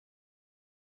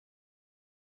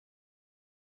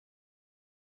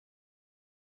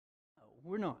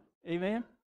we're not. Amen?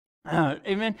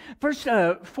 Amen. First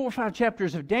 4 or 5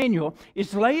 chapters of Daniel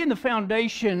is laying the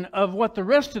foundation of what the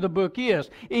rest of the book is.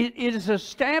 It is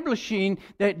establishing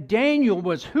that Daniel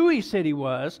was who he said he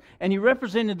was, and he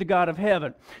represented the God of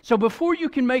heaven. So before you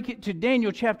can make it to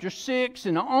Daniel chapter 6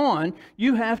 and on,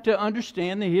 you have to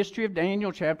understand the history of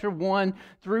Daniel chapter 1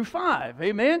 through 5.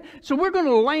 Amen? So we're going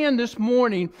to land this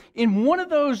morning in one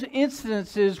of those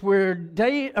instances where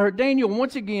Daniel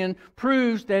once again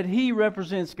proves that he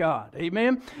represents God.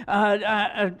 Amen?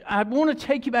 I want to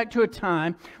take you back to a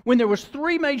time when there was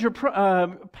 3 major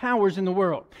powers in the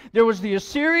world. There was the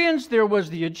Assyrians, there was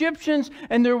the Egyptians,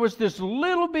 and there was this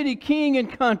little bitty king and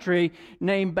country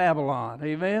named Babylon.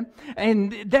 Amen?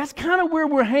 And that's kind of where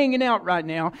we're hanging out right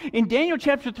now. In Daniel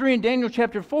chapter 3 and Daniel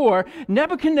chapter 4,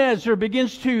 Nebuchadnezzar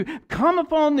begins to come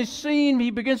upon the scene.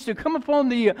 He begins to come upon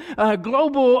the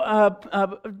global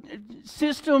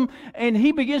system, and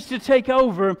he begins to take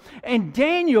over. And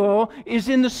Daniel is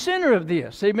in the center of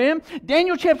this. Amen?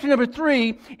 Daniel chapter number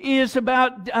 3 is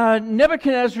about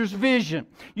Nebuchadnezzar's vision.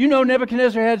 You know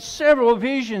Nebuchadnezzar had several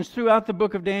visions throughout the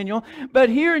book of Daniel, but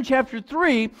here in chapter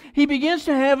 3, he begins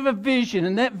to have a vision,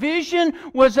 and that vision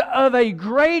was of a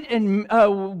great and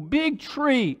big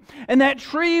tree, and that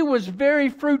tree was very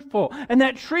fruitful, and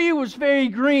that tree was very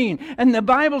green, and the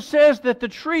Bible says that the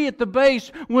tree at the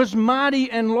base was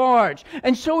mighty and large,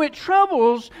 and so it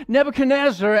troubles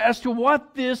Nebuchadnezzar as to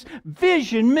what this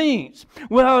vision means.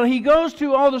 Well, he goes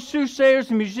to all the soothsayers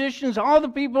and musicians, all the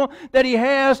people that he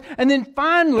has, and then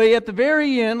finally, at the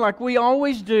very end, like we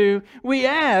always do, we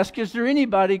ask, is there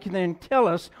anybody can then tell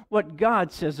us what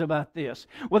God says about this?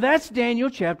 Well, that's Daniel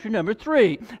chapter number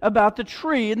 3, about the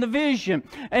tree and the vision.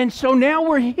 And so now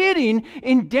we're hitting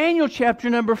in Daniel chapter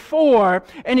number 4,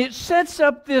 and it sets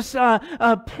up this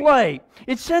play.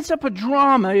 It sets up a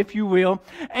drama, if you will,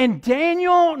 and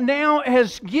Daniel now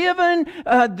has given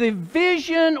the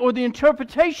vision or the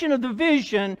interpretation of the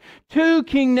vision to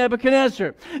King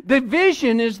Nebuchadnezzar. The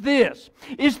vision is this,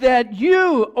 is that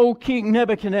you, O King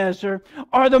Nebuchadnezzar,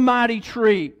 are the mighty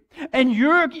tree. And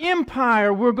your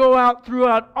empire will go out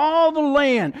throughout all the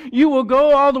land. You will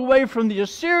go all the way from the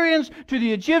Assyrians to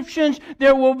the Egyptians.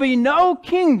 There will be no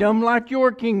kingdom like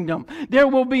your kingdom. There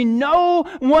will be no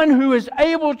one who is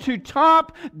able to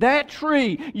top that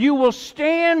tree. You will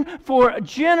stand for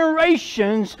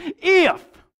generations if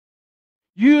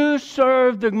you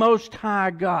serve the Most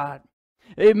High God.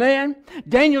 Amen.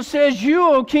 Daniel says, you,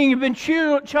 O king, have been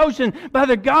chosen by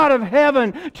the God of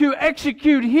heaven to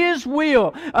execute His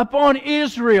will upon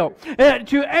Israel,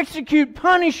 to execute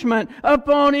punishment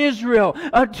upon Israel,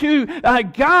 to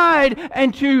guide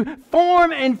and to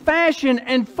form and fashion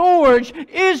and forge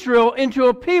Israel into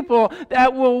a people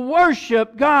that will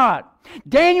worship God.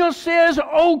 Daniel says,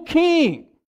 O king,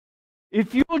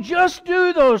 if you'll just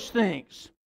do those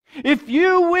things, if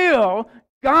you will,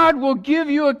 God will give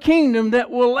you a kingdom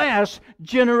that will last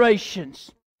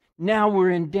generations. Now we're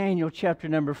in Daniel chapter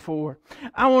number 4.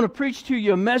 I want to preach to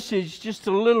you a message just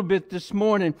a little bit this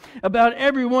morning about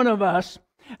every one of us,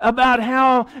 about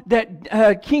how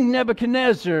that King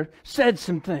Nebuchadnezzar said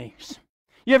some things.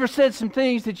 You ever said some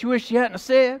things that you wish you hadn't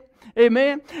said?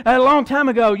 Amen. A long time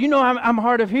ago, you know I'm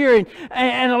hard of hearing,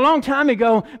 and a long time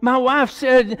ago, my wife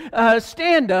said,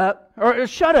 stand up, or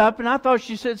shut up, and I thought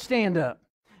she said stand up.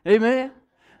 Amen.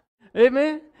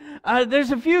 Amen.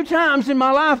 There's a few times in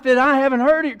my life that I haven't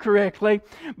heard it correctly,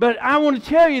 but I want to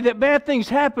tell you that bad things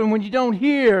happen when you don't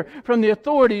hear from the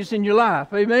authorities in your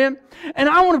life. Amen. And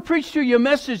I want to preach to you a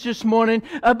message this morning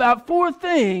about 4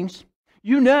 things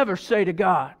you never say to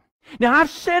God. Now, I've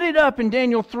set it up in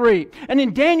Daniel 3. And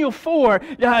in Daniel 4,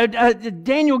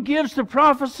 Daniel gives the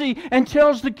prophecy and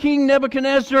tells the king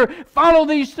Nebuchadnezzar, follow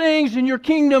these things and your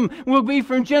kingdom will be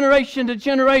from generation to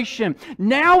generation.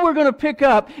 Now we're going to pick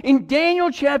up in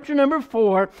Daniel chapter number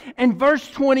 4 and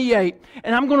verse 28.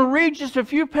 And I'm going to read just a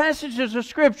few passages of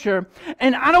Scripture.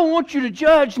 And I don't want you to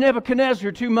judge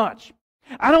Nebuchadnezzar too much.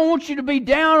 I don't want you to be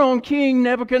down on King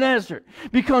Nebuchadnezzar,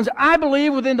 because I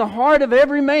believe within the heart of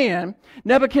every man,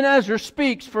 Nebuchadnezzar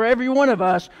speaks for every one of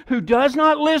us who does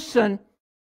not listen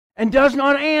and does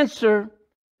not answer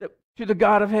to the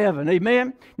God of heaven.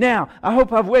 Amen? Now, I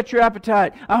hope I've whet your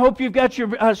appetite. I hope you've got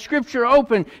your Scripture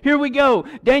open. Here we go.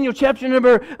 Daniel chapter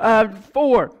number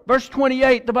 4, verse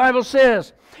 28, the Bible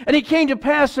says, and it came to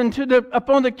pass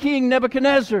upon the king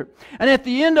Nebuchadnezzar, and at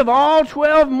the end of all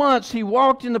 12 months he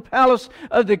walked in the palace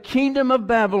of the kingdom of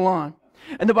Babylon.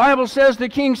 And the Bible says the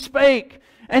king spake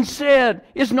and said,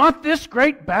 is not this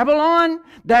great Babylon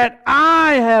that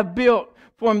I have built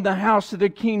from the house of the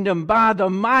kingdom by the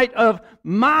might of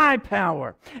my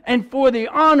power and for the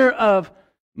honor of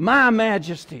my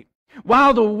majesty?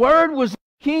 While the word was in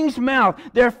the king's mouth,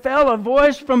 there fell a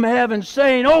voice from heaven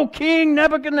saying, O King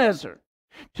Nebuchadnezzar,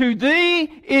 to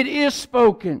thee it is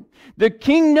spoken, the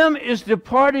kingdom is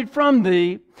departed from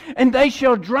thee, and they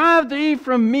shall drive thee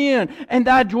from men, and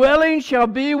thy dwelling shall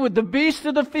be with the beasts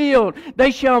of the field. They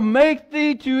shall make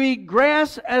thee to eat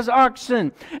grass as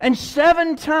oxen, and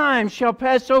 7 times shall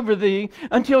pass over thee,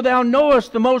 until thou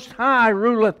knowest the Most High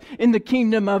ruleth in the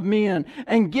kingdom of men,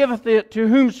 and giveth it to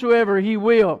whomsoever he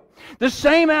will. The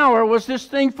same hour was this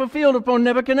thing fulfilled upon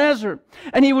Nebuchadnezzar,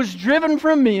 and he was driven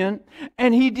from men,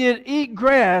 and he did eat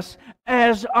grass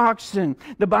as oxen.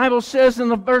 The Bible says in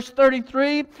the verse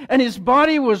 33, and his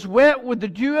body was wet with the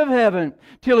dew of heaven,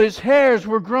 till his hairs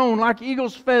were grown like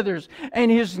eagle's feathers, and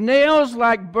his nails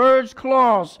like birds'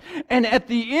 claws. And at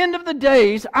the end of the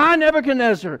days, I,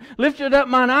 Nebuchadnezzar, lifted up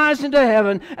mine eyes into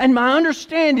heaven, and my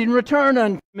understanding returned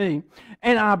unto me.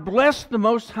 And I blessed the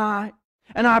Most High,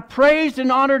 and I praised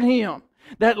and honored him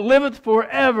that liveth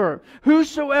forever,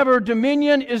 whosoever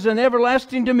dominion is an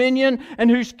everlasting dominion, and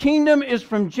whose kingdom is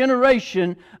from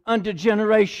generation unto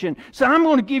generation. So I'm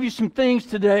going to give you some things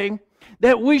today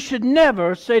that we should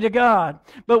never say to God,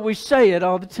 but we say it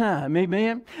all the time.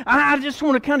 Amen? I just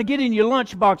want to kind of get in your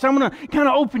lunchbox. I'm going to kind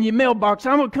of open your mailbox.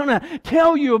 I'm going to kind of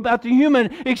tell you about the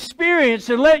human experience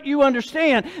and let you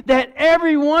understand that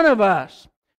every one of us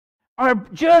are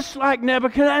just like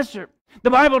Nebuchadnezzar. The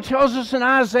Bible tells us in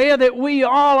Isaiah that we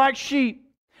all, like sheep,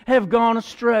 have gone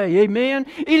astray. Amen?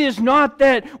 It is not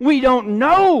that we don't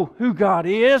know who God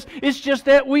is. It's just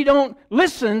that we don't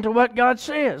listen to what God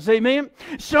says. Amen?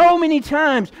 So many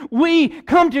times we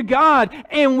come to God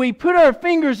and we put our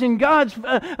fingers in God's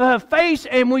face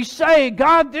and we say,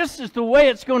 God, this is the way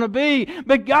it's going to be.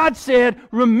 But God said,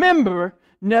 remember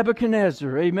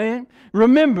Nebuchadnezzar. Amen?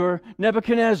 Remember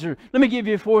Nebuchadnezzar. Let me give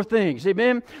you 4 things.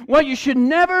 Amen? What you should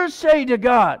never say to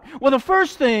God. Well, the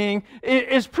first thing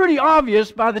is pretty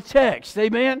obvious by the text.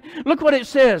 Amen? Look what it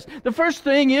says. The first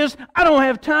thing is, I don't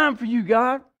have time for you,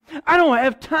 God. I don't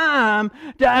have time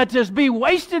to just be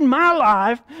wasting my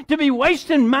life, to be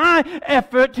wasting my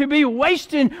effort, to be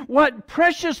wasting what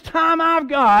precious time I've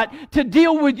got to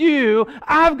deal with you.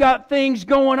 I've got things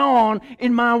going on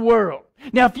in my world.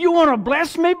 Now, if you want to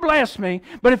bless me, bless me.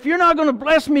 But if you're not going to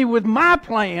bless me with my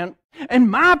plan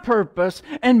and my purpose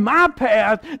and my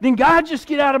path, then God, just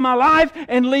get out of my life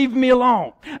and leave me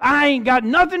alone. I ain't got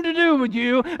nothing to do with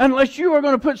you unless you are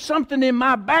going to put something in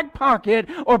my back pocket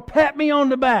or pat me on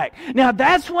the back. Now,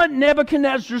 that's what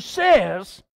Nebuchadnezzar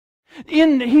says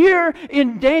here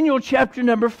in Daniel chapter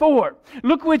number 4.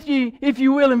 Look with you, if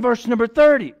you will, in verse number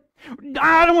 30.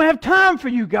 I don't have time for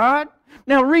you, God.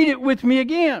 Now, read it with me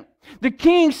again. The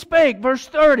king spake, verse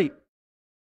 30.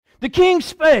 The king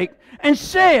spake and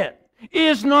said,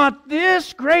 is not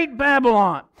this great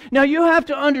Babylon? Now you have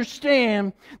to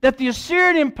understand that the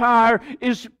Assyrian Empire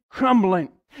is crumbling.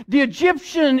 The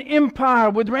Egyptian Empire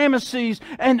with Ramesses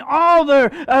and all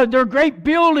their great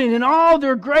building and all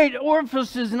their great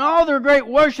orifices and all their great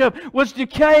worship was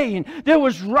decaying. There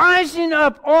was rising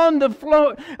up on the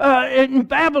floor in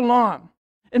Babylon.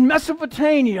 In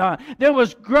Mesopotamia, there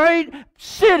was great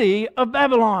city of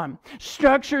Babylon.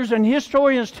 Structures and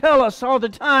historians tell us all the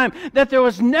time that there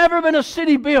was never been a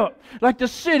city built like the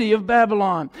city of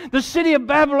Babylon. The city of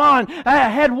Babylon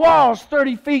had walls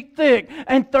 30 feet thick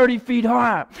and 30 feet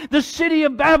high. The city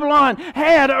of Babylon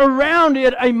had around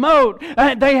it a moat.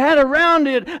 They had around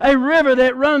it a river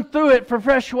that ran through it for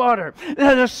fresh water.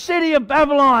 The city of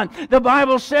Babylon, the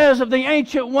Bible says of the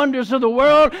ancient wonders of the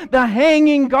world, the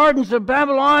hanging gardens of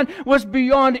Babylon was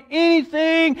beyond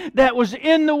anything that was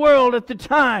in the world at the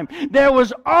time. There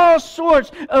was all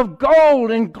sorts of gold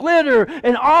and glitter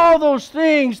and all those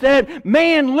things that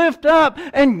man lift up,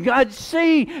 and God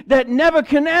see that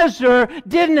Nebuchadnezzar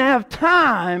didn't have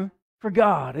time for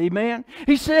God. Amen.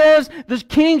 He says, the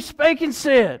king spake and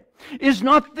said, is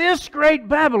not this great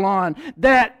Babylon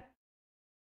that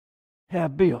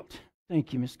have built?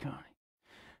 Thank you, Miss Connie.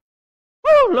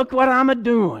 Woo, look what I'm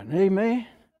a-doing. Amen.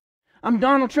 I'm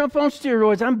Donald Trump on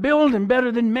steroids. I'm building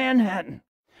better than Manhattan.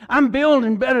 I'm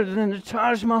building better than the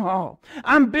Taj Mahal.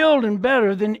 I'm building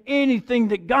better than anything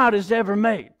that God has ever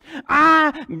made.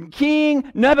 I,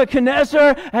 King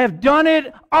Nebuchadnezzar, have done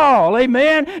it all.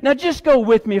 Amen. Now just go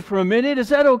with me for a minute. Is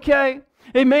that okay?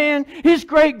 Amen. His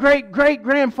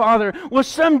great-great-great-grandfather was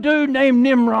some dude named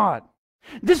Nimrod.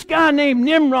 This guy named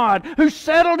Nimrod, who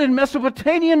settled in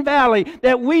Mesopotamian Valley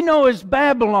that we know as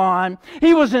Babylon,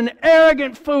 he was an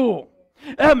arrogant fool.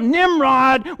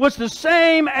 Nimrod was the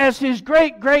same as his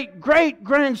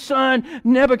great-great-great-grandson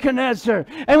Nebuchadnezzar.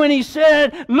 And when he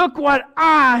said, look what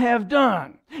I have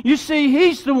done. You see,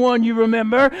 he's the one, you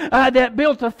remember, that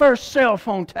built the first cell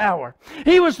phone tower.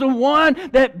 He was the one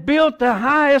that built the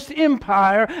highest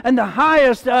empire and the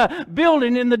highest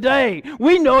building in the day.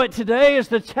 We know it today as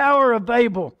the Tower of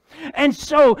Babel. And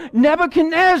so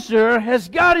Nebuchadnezzar has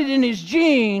got it in his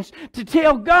genes to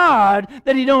tell God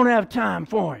that he don't have time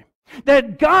for him.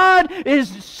 That God is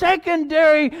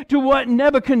secondary to what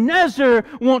Nebuchadnezzar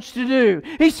wants to do.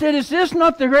 He said, is this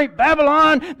not the great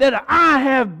Babylon that I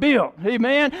have built?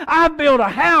 Amen. I built a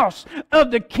house of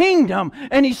the kingdom.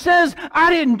 And he says,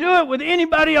 I didn't do it with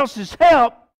anybody else's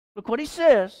help. Look what he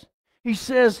says. He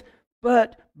says,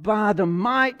 but by the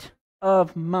might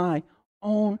of my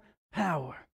own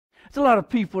power. There's a lot of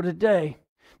people today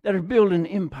that are building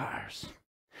empires.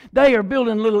 They are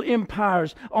building little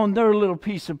empires on their little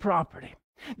piece of property.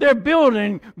 They're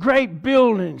building great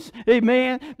buildings,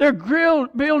 amen. They're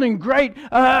building great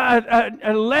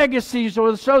legacies,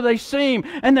 or so they seem.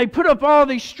 And they put up all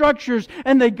these structures,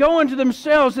 and they go into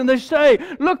themselves, and they say,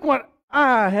 look what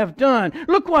I have done.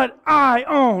 Look what I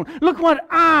own. Look what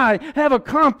I have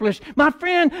accomplished. My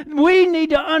friend, we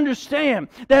need to understand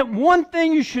that one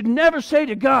thing you should never say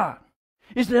to God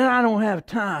is that I don't have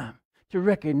time to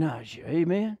recognize you.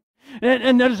 Amen.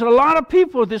 And there's a lot of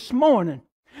people this morning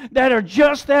that are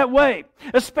just that way,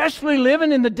 especially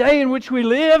living in the day in which we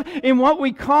live, in what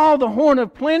we call the Horn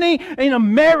of Plenty in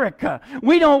America.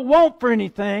 We don't want for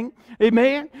anything.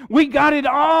 Amen. We got it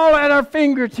all at our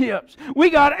fingertips. We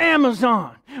got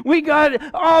Amazon. We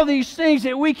got all these things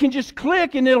that we can just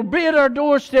click and it'll be at our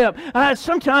doorstep.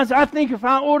 Sometimes I think if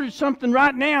I ordered something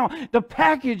right now, the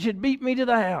package would beat me to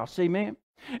the house. Amen.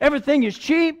 Everything is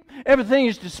cheap. Everything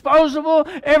is disposable.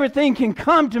 Everything can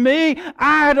come to me.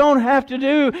 I don't have to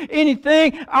do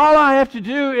anything. All I have to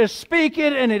do is speak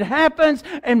it and it happens.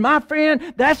 And my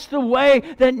friend, that's the way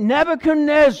that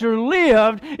Nebuchadnezzar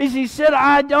lived. Is he said,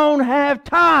 I don't have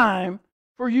time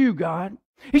for you, God.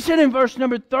 He said in verse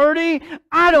number 30,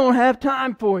 I don't have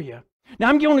time for you. Now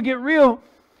I'm going to get real.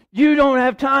 You don't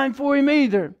have time for him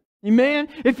either. Amen.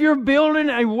 If you're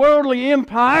building a worldly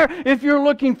empire, if you're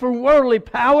looking for worldly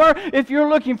power, if you're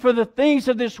looking for the things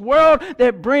of this world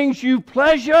that brings you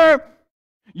pleasure,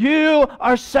 you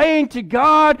are saying to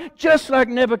God, just like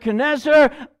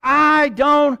Nebuchadnezzar, I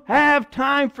don't have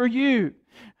time for you.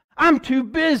 I'm too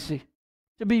busy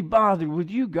to be bothered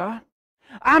with you, God.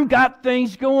 I've got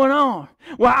things going on.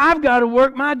 Well, I've got to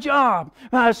work my job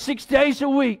 6 days a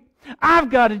week. I've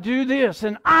got to do this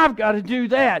and I've got to do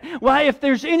that. Well, if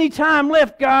there's any time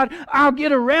left, God, I'll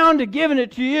get around to giving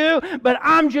it to you, but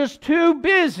I'm just too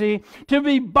busy to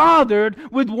be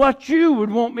bothered with what you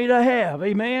would want me to have.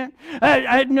 Amen.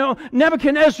 No,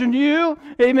 Nebuchadnezzar knew,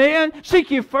 amen, seek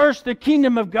ye first the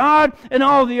kingdom of God and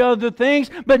all the other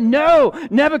things. But no,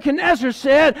 Nebuchadnezzar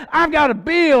said, I've got to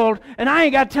build and I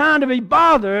ain't got time to be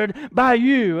bothered by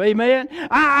you. Amen.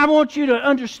 I want you to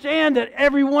understand that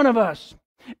every one of us,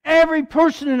 every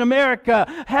person in America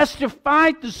has to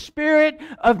fight the spirit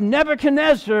of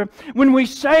Nebuchadnezzar when we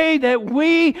say that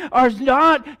we are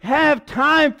not have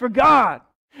time for God.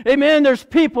 Amen. There's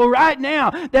people right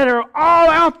now that are all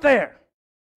out there.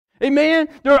 Amen.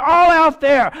 They're all out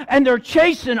there and they're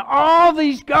chasing all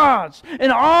these gods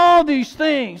and all these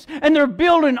things and they're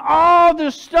building all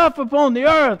this stuff upon the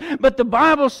earth. But the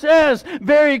Bible says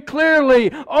very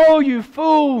clearly, oh, you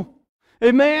fool.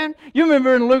 Amen. You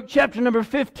remember in Luke chapter number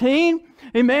 15,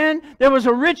 amen, there was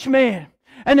a rich man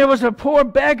and there was a poor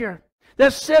beggar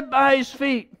that sat by his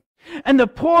feet. And the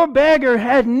poor beggar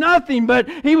had nothing, but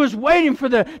he was waiting for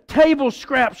the table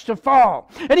scraps to fall.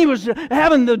 And he was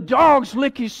having the dogs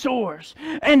lick his sores.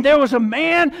 And there was a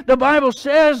man, the Bible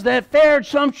says, that fared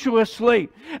sumptuously.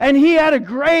 And he had a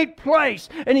great place.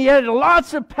 And he had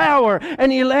lots of power.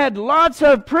 And he had lots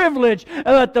of privilege.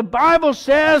 But the Bible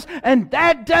says, and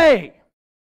that day,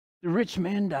 the rich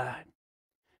man died.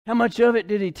 How much of it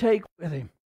did he take with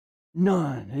him?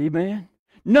 None. Amen.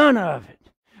 None of it.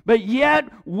 But yet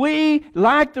we,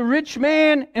 like the rich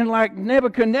man and like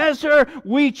Nebuchadnezzar,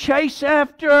 we chase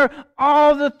after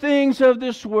all the things of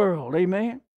this world.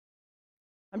 Amen.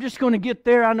 I'm just going to get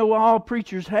there. I know all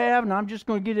preachers have, and I'm just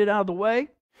going to get it out of the way.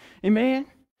 Amen.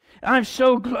 I'm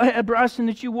so glad, Bryson,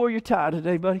 that you wore your tie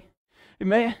today, buddy.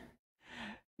 Amen.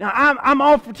 Now, I'm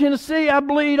off for Tennessee. I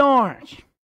bleed orange.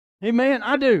 Amen.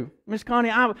 I do. Miss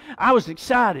Connie, I was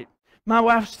excited. My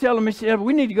wife's telling me, she said,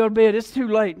 we need to go to bed. It's too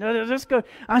late. No, let's go.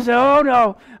 I said, oh,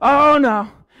 no. Oh, no.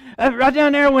 Right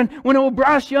down there when old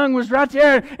Bryce Young was right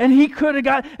there and he could have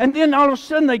got, and then all of a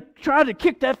sudden they tried to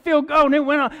kick that field goal and it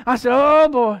went on. I said, oh,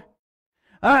 boy.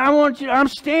 I want you, I'm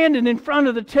standing in front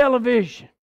of the television.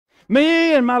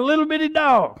 Me and my little bitty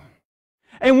dog.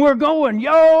 And we're going,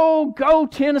 yo, go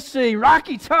Tennessee.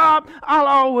 Rocky Top, I'll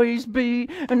always be.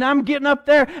 And I'm getting up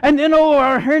there. And then,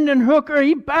 our Hendon Hooker,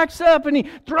 he backs up and he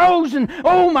throws. And,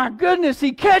 oh, my goodness,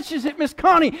 he catches it, Miss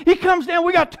Connie. He comes down.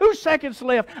 We got 2 seconds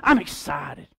left. I'm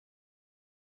excited.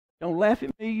 Don't laugh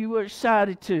at me. You were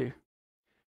excited, too.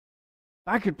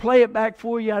 If I could play it back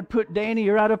for you, I'd put Danny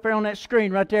right up there on that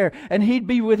screen right there. And he'd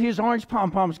be with his orange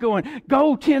pom-poms going,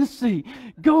 go Tennessee.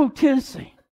 Go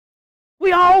Tennessee.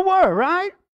 We all were,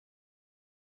 right?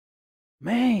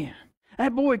 Man,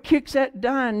 that boy kicks that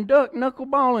dying duck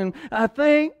knuckleballing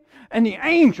thing, and the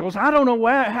angels, I don't know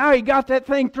how he got that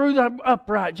thing through the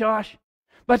upright, Josh,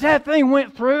 but that thing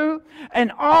went through,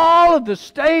 and all of the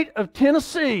state of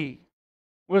Tennessee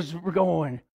was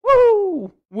going,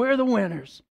 woo, we're the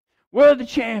winners. We're the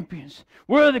champions.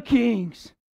 We're the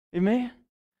kings. Amen?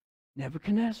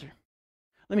 Nebuchadnezzar.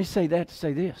 Let me say that to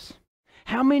say this.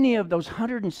 How many of those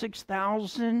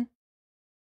 106,000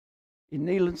 in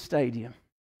Neyland Stadium,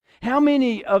 how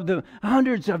many of the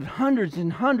hundreds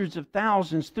and hundreds of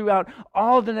thousands throughout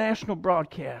all the national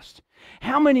broadcasts,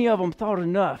 how many of them thought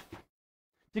enough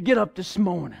to get up this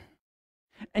morning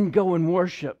and go and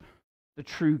worship the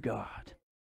true God?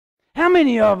 How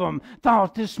many of them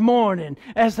thought this morning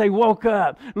as they woke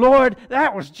up, Lord,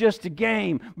 that was just a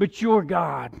game, but you're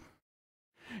God?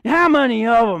 How many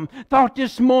of them thought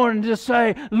this morning to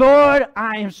say, Lord,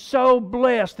 I am so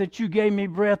blessed that you gave me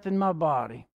breath in my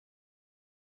body?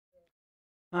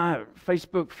 My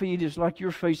Facebook feed is like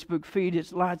your Facebook feed.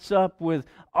 It lights up with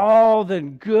all the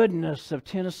goodness of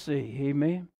Tennessee.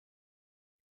 Amen?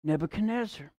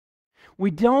 Nebuchadnezzar.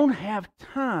 We don't have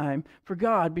time for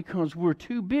God because we're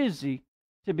too busy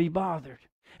to be bothered.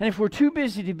 And if we're too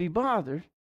busy to be bothered,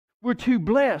 we're too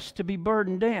blessed to be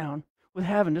burdened down with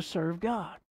having to serve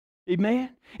God. Amen?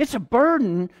 It's a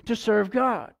burden to serve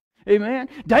God. Amen?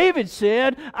 David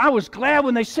said, I was glad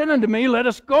when they said unto me, let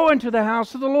us go into the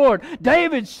house of the Lord.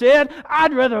 David said,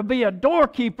 I'd rather be a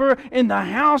doorkeeper in the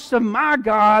house of my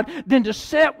God than to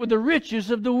sit with the riches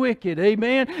of the wicked.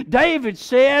 Amen? David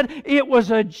said, it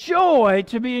was a joy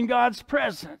to be in God's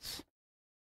presence.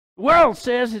 The world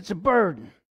says it's a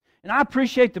burden. And I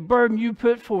appreciate the burden you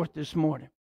put forth this morning.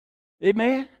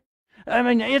 Amen? I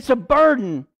mean, it's a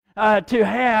burden to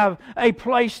have a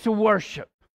place to worship.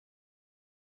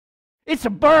 It's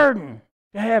a burden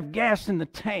to have gas in the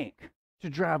tank to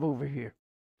drive over here.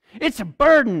 It's a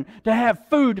burden to have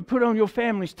food to put on your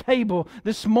family's table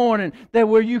this morning, that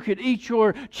where you could eat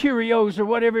your Cheerios or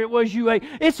whatever it was you ate.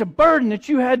 It's a burden that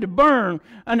you had to burn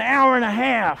an hour and a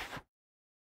half.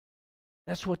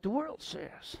 That's what the world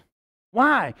says.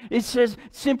 Why? It says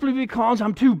simply because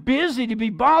I'm too busy to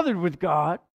be bothered with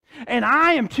God. And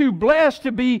I am too blessed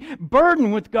to be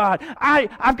burdened with God.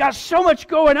 I've got so much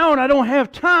going on, I don't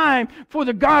have time for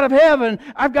the God of heaven.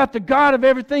 I've got the God of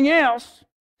everything else.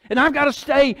 And I've got to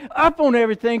stay up on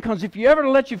everything, because if you ever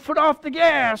let your foot off the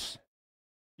gas,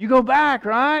 you go back,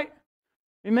 right?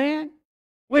 Amen?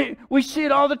 We see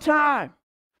it all the time.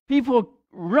 People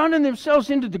running themselves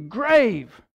into the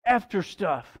grave after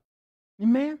stuff.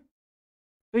 Amen?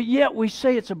 But yet we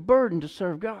say it's a burden to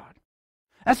serve God.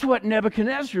 That's what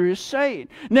Nebuchadnezzar is saying.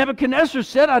 Nebuchadnezzar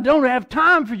said, I don't have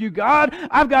time for you, God.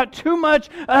 I've got too much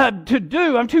to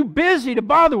do. I'm too busy to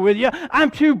bother with you. I'm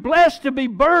too blessed to be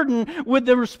burdened with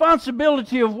the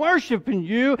responsibility of worshiping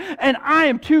you, and I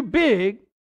am too big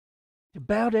to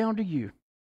bow down to you.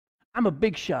 I'm a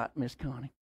big shot, Miss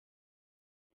Connie.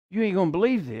 You ain't going to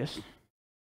believe this,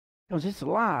 because it's a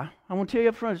lie. I'm going to tell you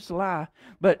up front, it's a lie.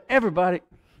 But everybody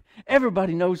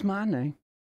knows my name.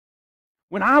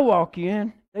 When I walk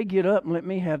in, they get up and let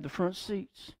me have the front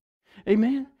seats.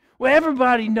 Amen? Well,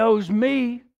 everybody knows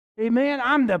me. Amen?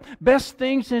 I'm the best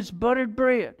thing since buttered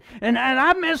bread. And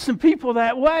I've met some people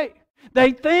that way.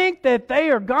 They think that they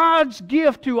are God's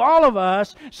gift to all of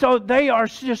us, so they are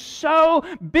just so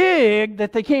big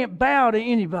that they can't bow to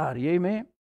anybody. Amen?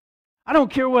 I don't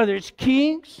care whether it's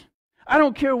kings. I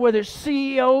don't care whether it's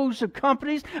CEOs of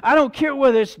companies. I don't care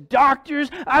whether it's doctors.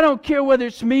 I don't care whether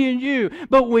it's me and you.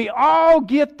 But we all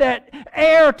get that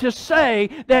air to say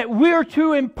that we're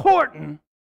too important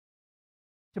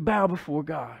to bow before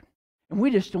God. And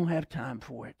we just don't have time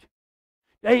for it.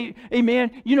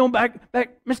 Amen. You know, back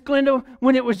Miss Glenda,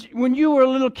 when you were a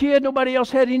little kid, nobody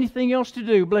else had anything else to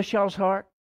do. Bless y'all's heart.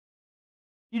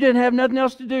 You didn't have nothing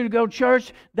else to do to go to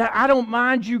church. That I don't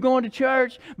mind you going to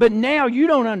church, but now you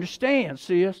don't understand,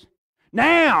 sis.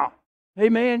 Now,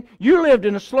 amen, you lived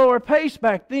in a slower pace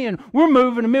back then. We're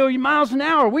moving 1,000,000 miles an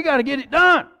hour. We got to get it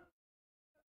done.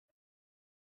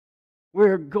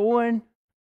 We're going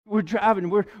We're driving,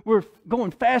 we're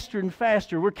going faster and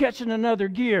faster. We're catching another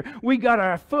gear. We got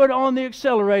our foot on the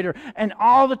accelerator, and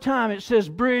all the time it says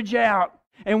bridge out.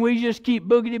 And we just keep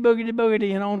boogity, boogity,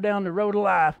 boogity and on down the road of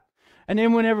life. And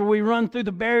then whenever we run through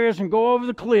the barriers and go over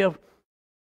the cliff,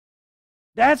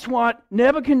 that's what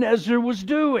Nebuchadnezzar was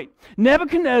doing.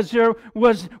 Nebuchadnezzar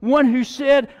was one who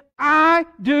said, I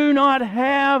do not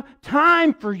have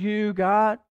time for you,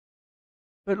 God.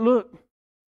 But look,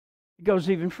 it goes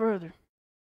even further.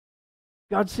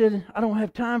 God said, I don't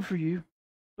have time for you.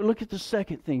 But look at the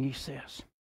second thing He says.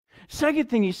 Second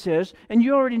thing He says, and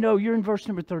you already know, you're in verse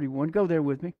number 31. Go there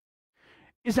with me.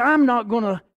 Is I'm not going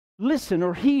to listen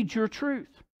or heed your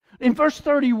truth. In verse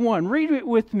 31, read it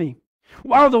with me.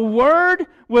 While the word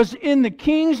was in the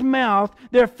king's mouth,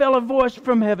 there fell a voice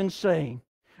from heaven saying,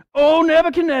 O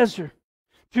Nebuchadnezzar,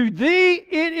 to thee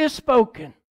it is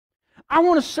spoken. I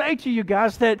want to say to you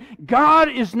guys that God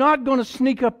is not going to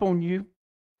sneak up on you.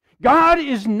 God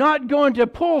is not going to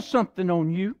pull something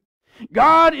on you.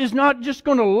 God is not just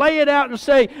going to lay it out and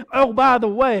say, oh, by the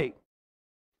way.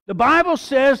 The Bible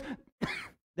says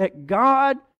that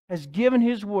God has given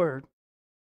His word,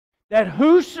 that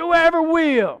whosoever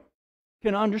will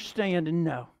can understand and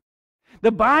know.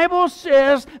 The Bible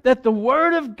says that the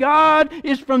Word of God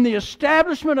is from the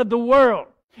establishment of the world.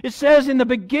 It says in the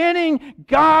beginning,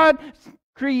 God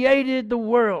created the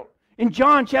world. In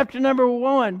John chapter number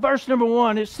 1, verse number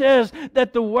 1, it says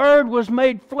that the Word was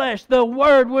made flesh. The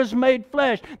Word was made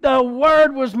flesh. The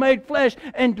Word was made flesh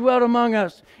and dwelt among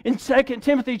us. In 2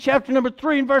 Timothy chapter number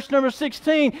 3 and verse number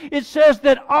 16, it says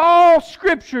that all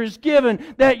Scripture is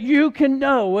given that you can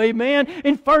know. Amen.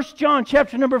 In 1 John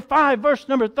chapter number 5, verse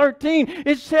number 13,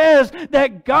 it says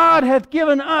that God hath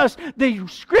given us the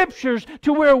Scriptures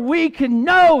to where we can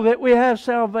know that we have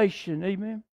salvation.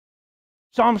 Amen.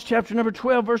 Psalms chapter number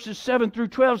 12, verses 7 through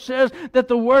 12 says that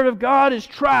the Word of God is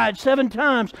tried 7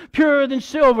 times, purer than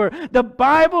silver. The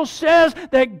Bible says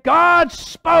that God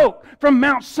spoke from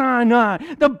Mount Sinai.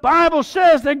 The Bible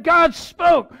says that God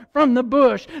spoke from the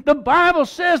bush. The Bible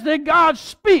says that God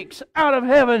speaks out of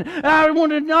heaven. And I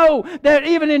want to know that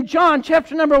even in John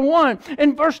chapter number 1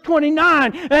 and verse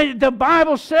 29, the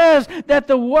Bible says that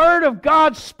the Word of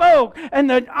God spoke, and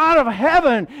that out of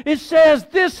heaven it says,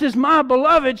 this is my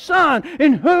beloved Son,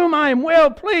 in whom I am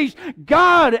well pleased.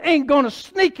 God ain't going to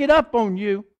sneak it up on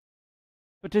you.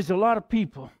 But there's a lot of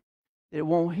people that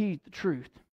won't heed the truth.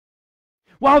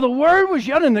 While the word was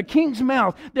yet in the king's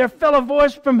mouth, there fell a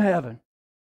voice from heaven.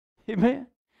 Amen.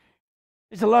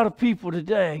 There's a lot of people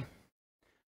today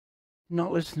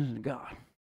not listening to God.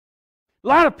 A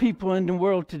lot of people in the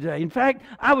world today. In fact,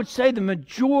 I would say the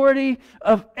majority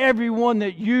of everyone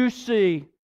that you see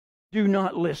do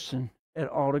not listen at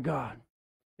all to God.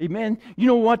 Amen. You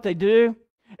know what they do?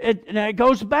 It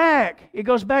goes back. It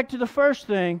goes back to the first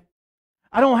thing.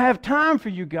 I don't have time for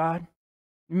you, God.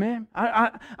 Amen.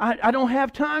 I don't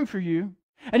have time for you.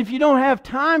 And if you don't have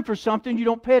time for something, you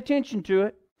don't pay attention to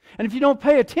it. And if you don't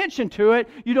pay attention to it,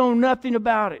 you don't know nothing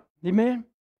about it. Amen.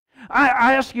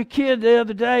 I asked a kid the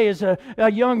other day as a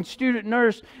young student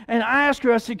nurse, and I asked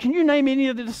her, I said, can you name any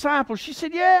of the disciples? She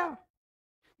said, yeah.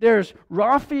 There's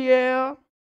Raphael,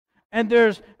 and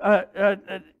there's,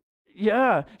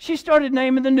 she started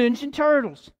naming the Ninja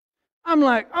Turtles. I'm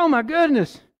like, oh my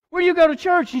goodness, where do you go to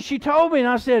church? And she told me, and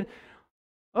I said,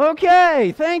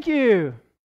 okay, thank you.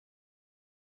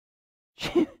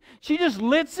 She just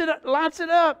lights it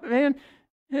up, man.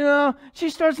 You know, she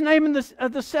starts naming the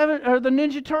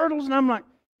Ninja Turtles, and I'm like,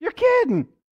 you're kidding.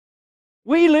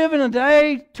 We live in a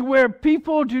day to where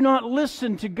people do not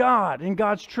listen to God and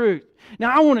God's truth.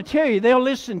 Now, I want to tell you, they'll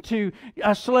listen to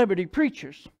celebrity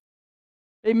preachers.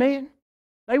 Amen?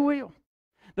 They will.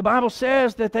 The Bible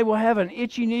says that they will have an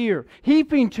itching ear,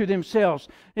 heaping to themselves.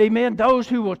 Amen? Those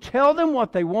who will tell them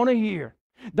what they want to hear.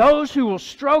 Those who will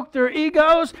stroke their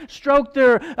egos, stroke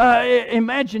their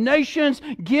imaginations,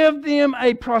 give them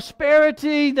a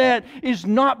prosperity that is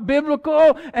not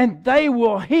biblical, and they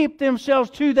will heap themselves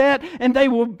to that, and they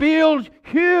will build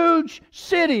huge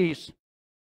cities.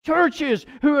 Churches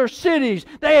who are cities.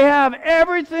 They have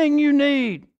everything you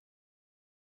need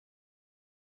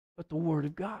but the Word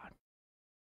of God.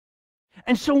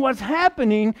 And so what's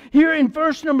happening here in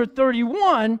verse number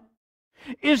 31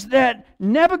 is that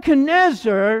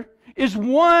Nebuchadnezzar is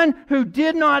one who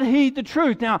did not heed the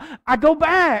truth. Now, I go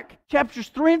back, chapters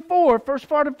 3 and 4, first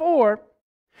part of 4,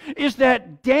 is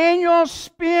that Daniel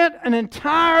spent an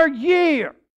entire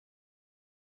year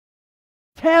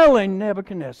telling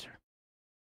Nebuchadnezzar.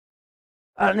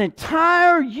 An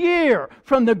entire year,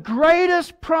 from the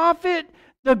greatest prophet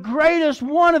the greatest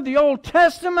one of the Old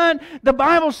Testament, the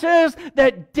Bible says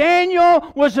that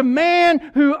Daniel was a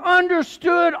man who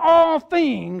understood all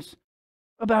things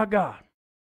about God.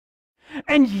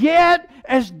 And yet,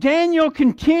 as Daniel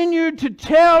continued to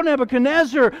tell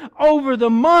Nebuchadnezzar over the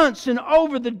months and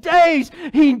over the days,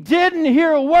 he didn't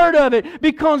hear a word of it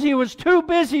because he was too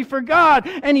busy for God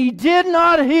and he did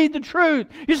not heed the truth.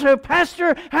 You say,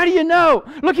 Pastor, how do you know?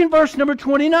 Look in verse number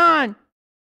 29.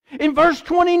 In verse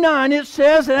 29, it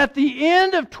says that at the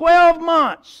end of 12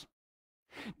 months,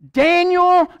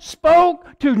 Daniel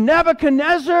spoke to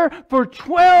Nebuchadnezzar for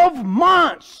 12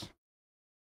 months.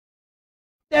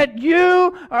 That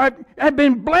you have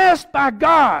been blessed by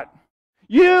God.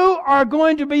 You are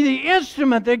going to be the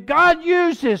instrument that God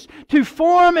uses to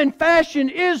form and fashion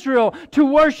Israel to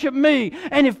worship me.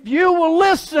 And if you will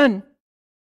listen,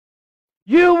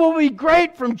 you will be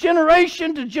great from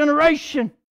generation to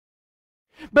generation.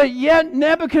 But yet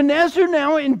Nebuchadnezzar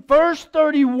now in verse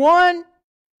 31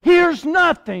 hears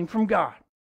nothing from God.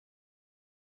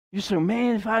 You say,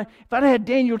 man, if I'd had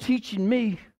Daniel teaching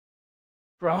me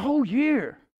for a whole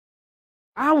year,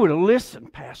 I would have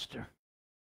listened, Pastor.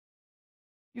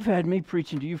 You've had me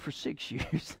preaching to you for 6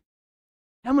 years.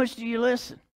 How much do you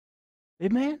listen?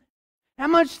 Amen? How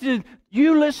much did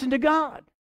you listen to God?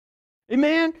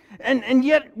 Amen? And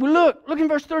yet, look in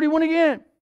verse 31 again.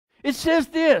 It says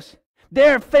this,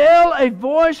 there fell a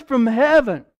voice from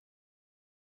heaven.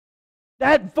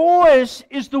 That voice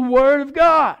is the Word of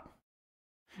God.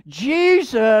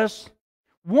 Jesus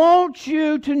wants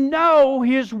you to know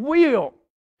His will.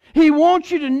 He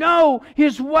wants you to know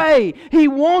His way. He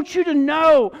wants you to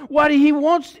know what He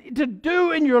wants to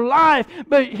do in your life.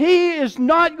 But He is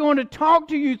not going to talk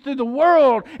to you through the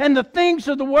world and the things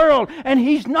of the world. And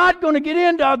He's not going to get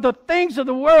into the things of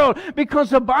the world because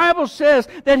the Bible says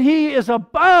that He is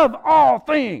above all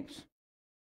things.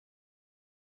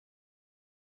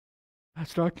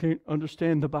 Pastor, I can't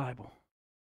understand the Bible.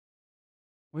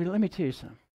 Well, let me tell you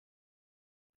something.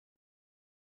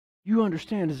 You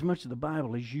understand as much of the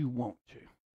Bible as you want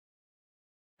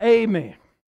to. Amen.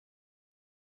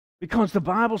 Because the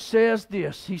Bible says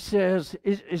this. He says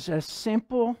it's as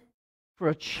simple for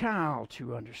a child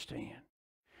to understand.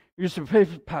 You say,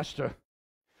 Pastor,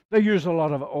 they use a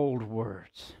lot of old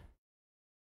words.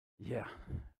 Yeah.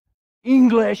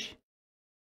 English.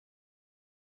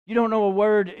 You don't know a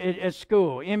word at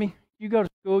school. Emmy, you go to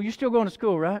school. You're still going to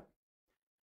school, right?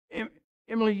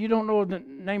 Emily, you don't know the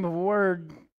name of a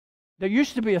word. There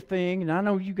used to be a thing, and I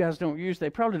know you guys don't use,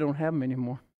 they probably don't have them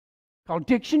anymore, called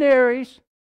dictionaries.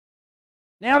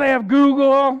 Now they have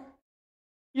Google.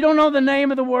 You don't know the name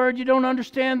of the word. You don't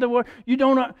understand the word. You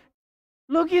don't know.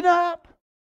 Look it up.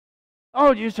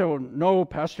 Oh, you say, well, no,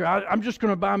 Pastor, I'm just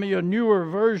going to buy me a newer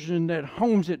version that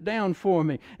hones it down for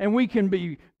me, and we can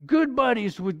be good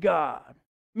buddies with God.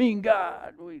 Me and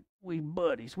God, we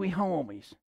buddies, we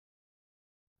homies.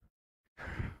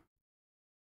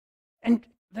 And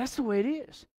that's the way it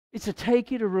is. It's a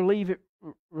take it or leave it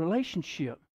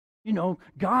relationship. You know,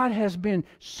 God has been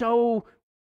so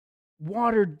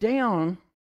watered down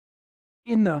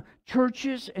in the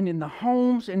churches and in the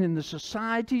homes and in the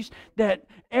societies that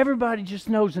everybody just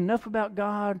knows enough about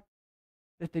God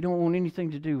that they don't want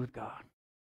anything to do with God.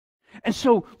 And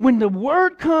so when the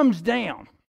word comes down,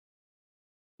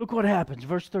 look what happens.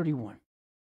 Verse 31.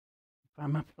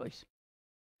 Find my place.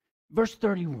 Verse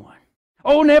 31.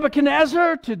 O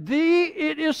Nebuchadnezzar, to thee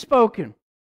it is spoken.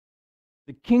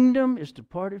 The kingdom is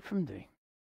departed from thee.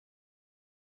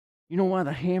 You know why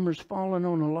the hammer's falling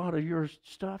on a lot of your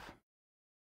stuff?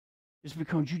 It's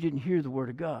because you didn't hear the Word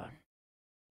of God.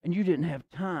 And you didn't have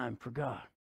time for God.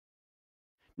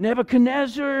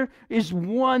 Nebuchadnezzar is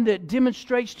one that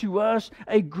demonstrates to us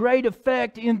a great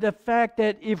effect in the fact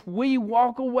that if we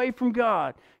walk away from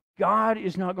God, God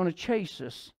is not going to chase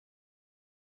us.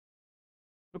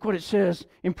 Look what it says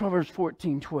in Proverbs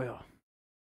 14:12.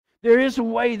 There is a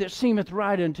way that seemeth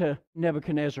right unto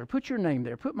Nebuchadnezzar. Put your name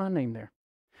there. Put my name there.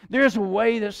 There is a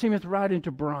way that seemeth right unto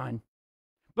Bryan,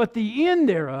 but the end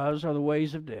thereof are the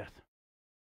ways of death.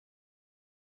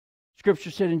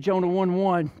 Scripture said in Jonah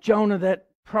 1:1, Jonah, that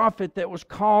prophet that was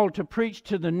called to preach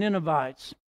to the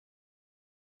Ninevites.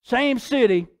 Same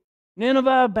city,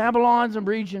 Nineveh, Babylon's a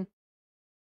region.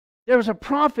 There was a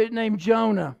prophet named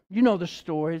Jonah. You know the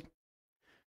story.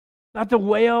 About the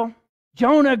whale.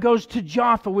 Jonah goes to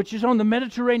Jaffa, which is on the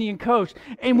Mediterranean coast.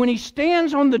 And when he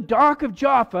stands on the dock of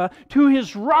Jaffa, to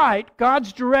his right,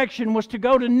 God's direction was to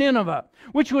go to Nineveh,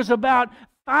 which was about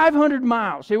 500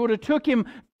 miles. It would have took him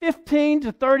 15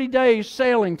 to 30 days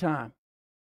sailing time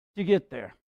to get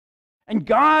there. And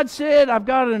God said, I've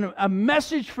got a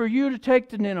message for you to take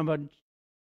to Nineveh.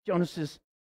 Jonah says,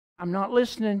 I'm not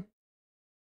listening.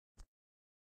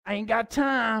 I ain't got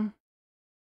time.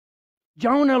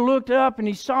 Jonah looked up and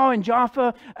he saw in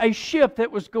Joppa a ship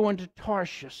that was going to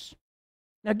Tarshish.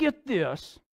 Now get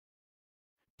this.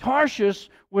 Tarshish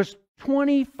was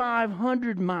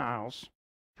 2,500 miles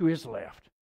to his left.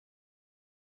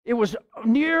 It was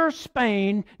near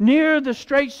Spain, near the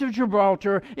Straits of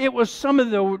Gibraltar. It was some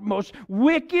of the most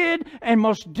wicked and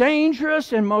most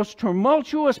dangerous and most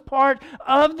tumultuous part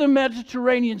of the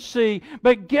Mediterranean Sea.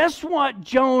 But guess what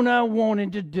Jonah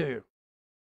wanted to do?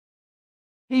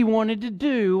 He wanted to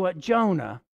do what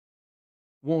Jonah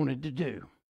wanted to do.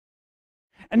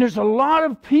 And there's a lot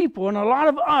of people and a lot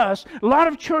of us, a lot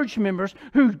of church members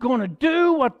who's going to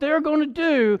do what they're going to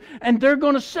do, and they're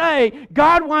going to say,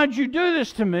 God, why'd you do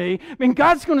this to me? I mean,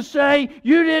 God's going to say,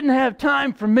 you didn't have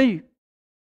time for me.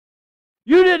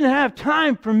 You didn't have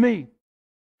time for me.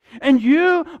 And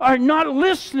you are not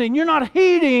listening. You're not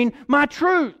heeding my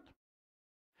truth.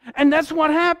 And that's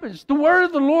what happens. The word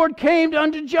of the Lord came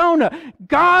unto Jonah.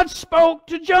 God spoke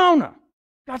to Jonah.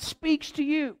 God speaks to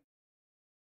you.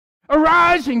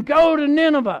 Arise and go to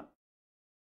Nineveh.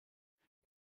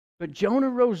 But Jonah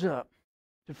rose up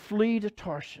to flee to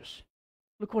Tarshish.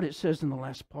 Look what it says in the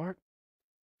last part.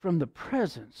 From the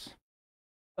presence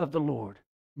of the Lord,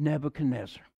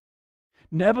 Nebuchadnezzar.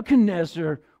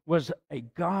 Nebuchadnezzar was a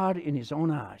god in his own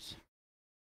eyes.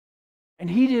 And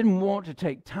he didn't want to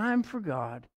take time for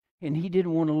God, and he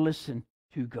didn't want to listen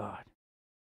to God.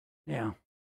 Now,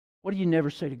 what do you never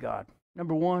say to God?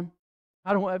 Number one,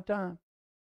 I don't have time.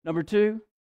 Number two,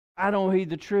 I don't heed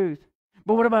the truth.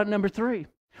 But what about number three?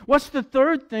 What's the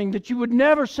third thing that you would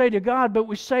never say to God, but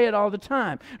we say it all the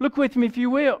time? Look with me if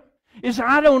you will. Is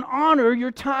I don't honor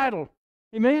your title.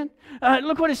 Amen?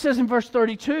 Look what it says in verse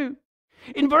 32.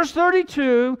 In verse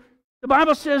 32, the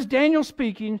Bible says, Daniel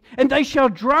speaking, and they shall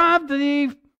drive thee,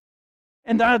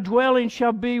 and thy dwelling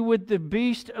shall be with the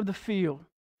beast of the field.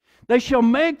 They shall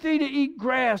make thee to eat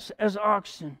grass as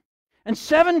oxen, and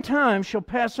 7 times shall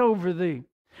pass over thee,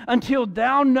 until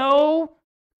thou know,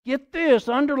 get this,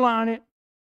 underline it,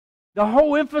 the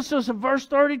whole emphasis of verse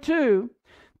 32,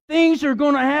 things are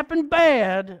going to happen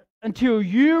bad until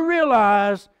you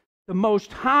realize the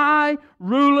Most High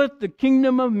ruleth the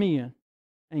kingdom of men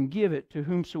and give it to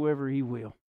whomsoever he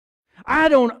will. I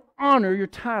don't honor your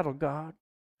title, God.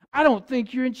 I don't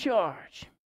think you're in charge.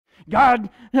 God,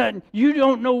 you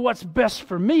don't know what's best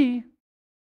for me.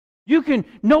 You can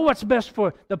know what's best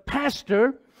for the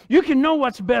pastor. You can know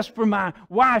what's best for my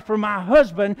wife or my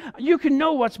husband. You can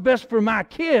know what's best for my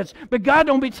kids. But God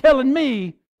don't be telling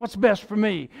me what's best for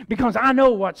me, because I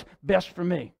know what's best for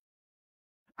me.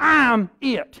 I'm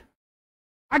it.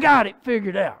 I got it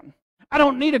figured out. I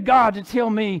don't need a God to tell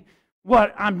me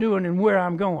what I'm doing and where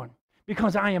I'm going,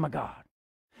 because I am a God.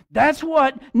 That's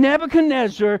what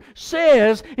Nebuchadnezzar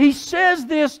says. He says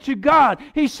this to God.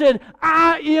 He said,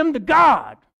 I am the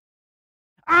God.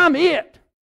 I'm it.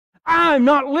 I'm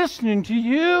not listening to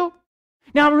you.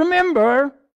 Now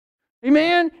remember,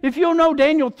 amen, if you'll know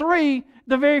Daniel 3,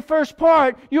 the very first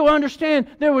part, you'll understand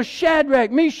there was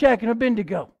Shadrach, Meshach, and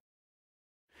Abednego.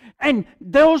 And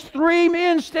those 3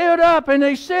 men stood up and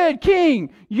they said,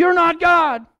 King, you're not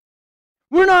God.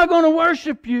 We're not going to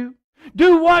worship you.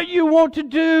 Do what you want to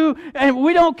do, and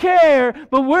we don't care,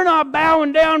 but we're not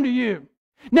bowing down to you.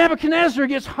 Nebuchadnezzar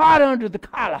gets hot under the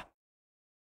collar.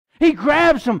 He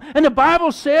grabs them, and the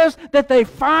Bible says that they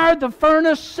fired the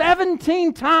furnace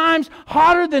 17 times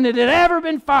hotter than it had ever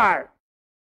been fired.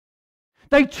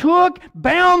 They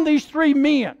bound these 3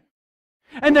 men,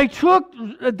 and they took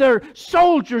their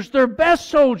soldiers, their best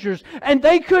soldiers, and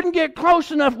they couldn't get close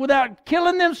enough without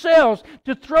killing themselves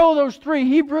to throw those 3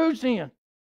 Hebrews in.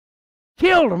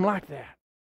 Killed them like that.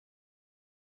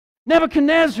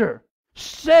 Nebuchadnezzar,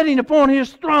 sitting upon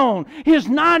his throne, his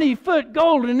 90-foot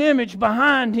golden image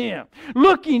behind him,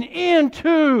 looking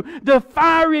into the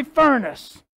fiery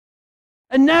furnace.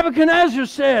 And Nebuchadnezzar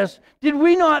says, did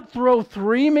we not throw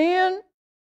 3 men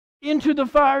into the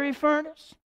fiery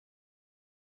furnace?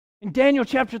 In Daniel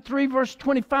chapter 3, verse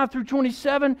 25 through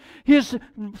 27, his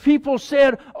people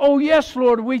said, oh yes,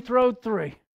 Lord, we throwed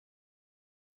 3.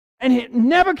 And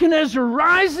Nebuchadnezzar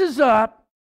rises up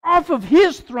off of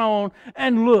his throne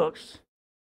and looks.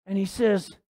 And he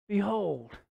says,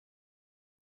 behold,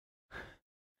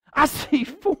 I see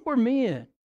 4 men.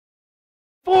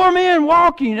 4 men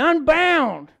walking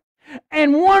unbound.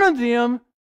 And one of them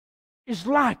is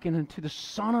likened unto the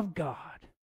Son of God.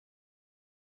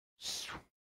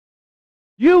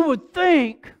 You would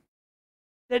think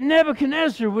that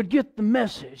Nebuchadnezzar would get the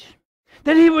message,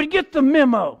 that he would get the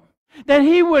memo, That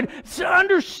he would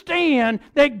understand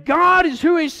that God is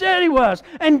who he said he was.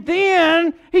 And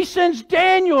then he sends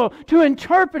Daniel to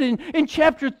interpret in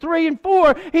chapter 3 and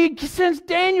 4. He sends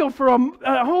Daniel for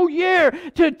a whole year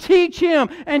to teach him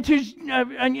and to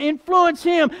influence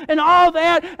him and all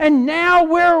that. And now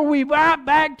where are we right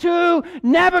back to?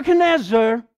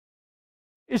 Nebuchadnezzar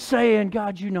is saying,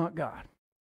 God, you're not God.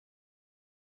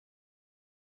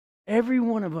 Every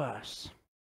one of us,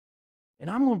 and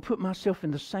I'm going to put myself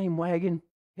in the same wagon,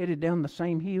 headed down the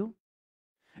same hill.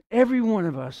 Every one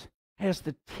of us has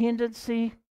the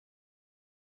tendency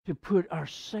to put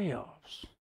ourselves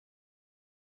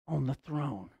on the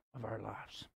throne of our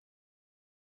lives.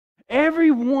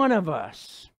 Every one of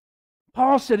us.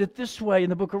 Paul said it this way in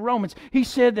the book of Romans. He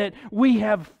said that we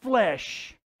have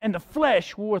flesh, and the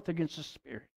flesh warreth against the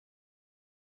spirit.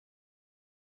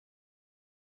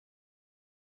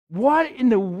 What in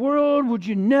the world would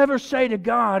you never say to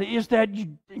God is that,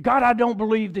 God, I don't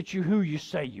believe that you're who you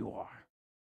say you are.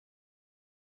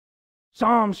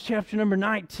 Psalms chapter number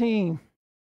 19,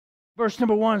 verse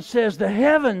number 1 says, the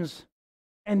heavens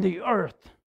and the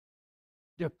earth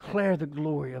declare the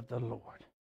glory of the Lord.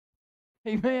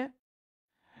 Amen.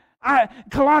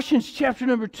 Colossians chapter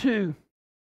number 2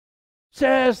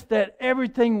 says that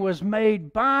everything was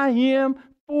made by Him,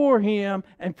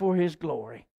 and for His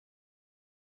glory.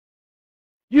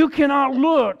 You cannot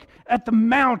look at the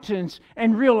mountains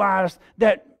and realize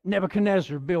that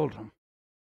Nebuchadnezzar built them.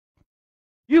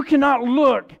 You cannot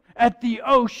look at the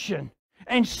ocean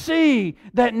and see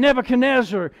that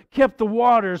Nebuchadnezzar kept the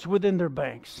waters within their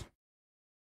banks.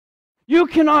 You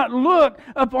cannot look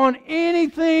upon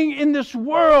anything in this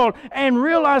world and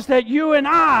realize that you and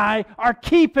I are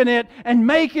keeping it and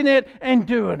making it and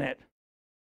doing it.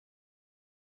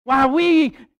 Why,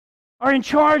 we are in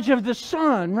charge of the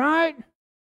sun, right?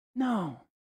 No.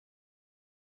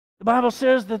 The Bible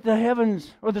says that the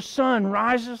heavens or the sun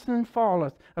riseth and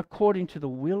falleth according to the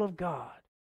will of God.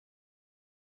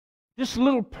 This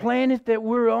little planet that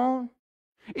we're on,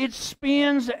 it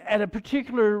spins at a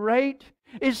particular rate.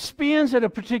 It spins at a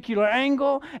particular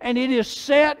angle, and it is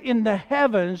set in the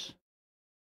heavens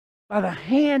by the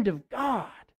hand of God.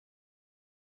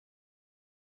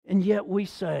 And yet we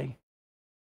say,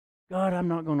 God, I'm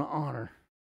not going to honor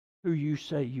who you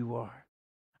say you are.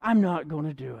 I'm not going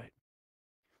to do it.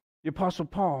 The Apostle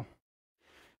Paul,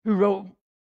 who wrote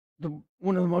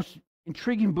one of the most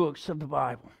intriguing books of the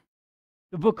Bible,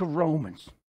 the book of Romans,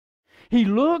 he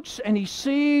looks and he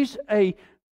sees a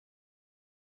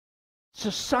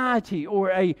society or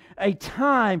a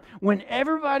time when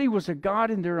everybody was a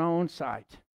god in their own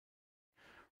sight.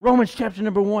 Romans chapter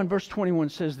number 1, verse 21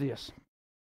 says this.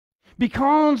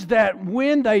 Because that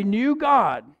when they knew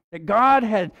God, that God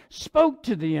had spoke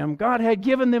to them, God had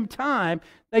given them time,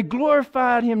 they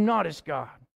glorified Him not as God.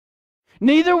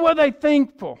 Neither were they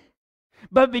thankful,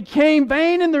 but became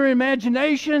vain in their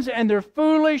imaginations, and their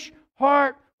foolish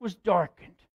heart was darkened.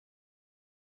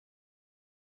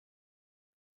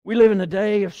 We live in a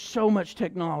day of so much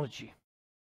technology.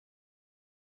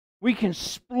 We can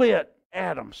split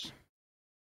atoms.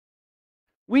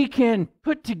 We can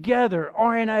put together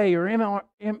RNA or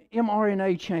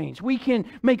mRNA chains. We can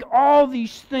make all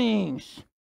these things.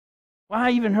 Well,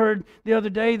 I even heard the other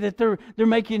day that they're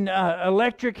making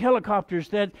electric helicopters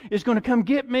that is going to come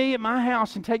get me at my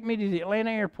house and take me to the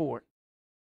Atlanta airport.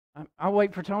 I'll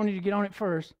wait for Tony to get on it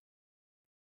first.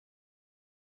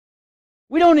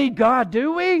 We don't need God,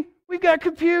 do we? We've got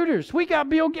computers. We got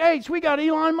Bill Gates. We got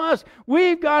Elon Musk.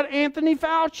 We've got Anthony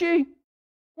Fauci.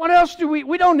 What else do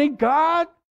we don't need God.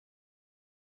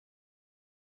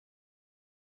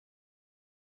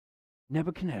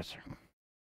 Nebuchadnezzar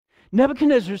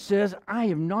says, I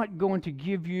am not going to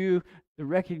give you the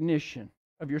recognition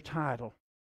of your title,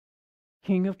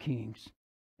 King of Kings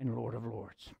and Lord of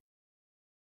Lords.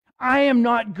 I am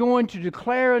not going to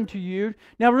declare unto you.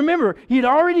 Now remember, he'd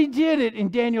already did it in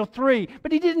Daniel 3,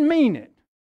 but he didn't mean it.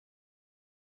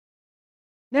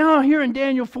 Now here in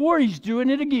Daniel 4, he's doing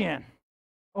it again.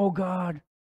 Oh God,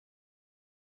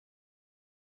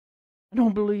 I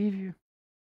don't believe you.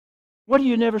 What do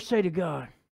you never say to God?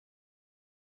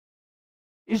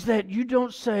 Is that you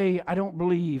don't say, I don't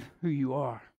believe who you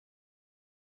are.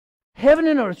 Heaven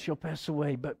and earth shall pass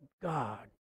away, but God.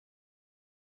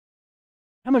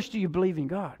 How much do you believe in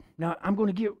God? Now, I'm going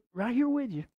to get right here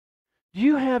with you. Do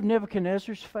you have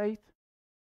Nebuchadnezzar's faith?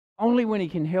 Only when he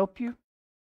can help you?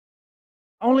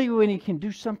 Only when he can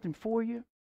do something for you?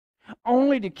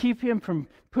 Only to keep him from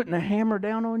putting a hammer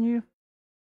down on you?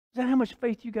 Is that how much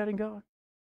faith you got in God?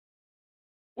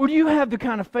 Or do you have the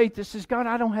kind of faith that says, God,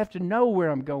 I don't have to know where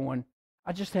I'm going.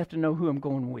 I just have to know who I'm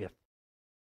going with.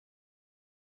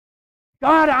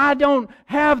 God, I don't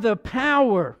have the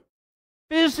power.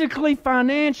 Physically,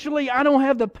 financially, I don't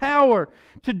have the power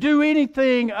to do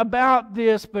anything about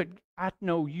this, but I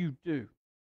know you do.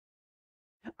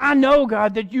 I know,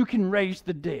 God, that you can raise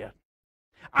the dead.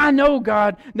 I know,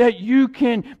 God, that you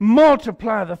can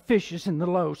multiply the fishes and the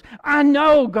loaves. I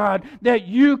know, God, that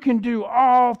you can do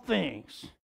all things.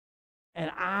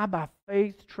 And I, by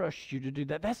faith, trust you to do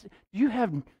that. Do you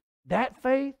have that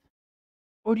faith?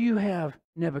 Or do you have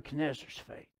Nebuchadnezzar's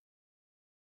faith?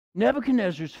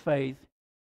 Nebuchadnezzar's faith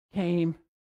came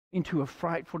into a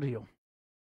frightful deal.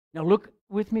 Now look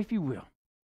with me if you will.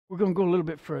 We're going to go a little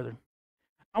bit further.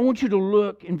 I want you to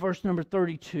look in verse number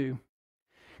 32.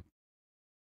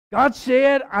 God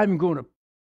said, I'm going to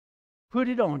put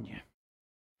it on you.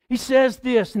 He says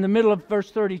this in the middle of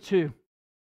verse 32.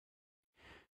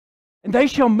 And they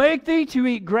shall make thee to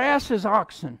eat grass as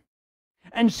oxen,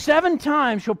 and 7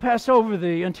 times shall pass over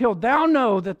thee, until thou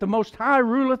know that the Most High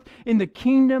ruleth in the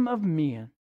kingdom of men.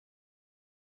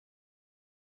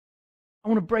 I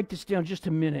want to break this down just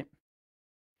a minute.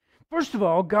 First of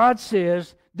all, God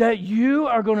says that you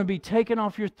are going to be taken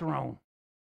off your throne.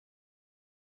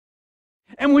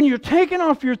 And when you're taken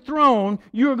off your throne,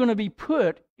 you're going to be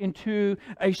put into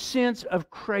a sense of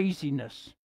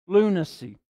craziness,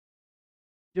 lunacy,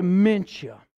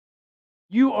 dementia.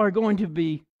 You are going to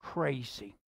be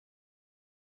crazy.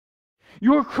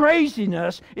 Your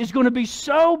craziness is going to be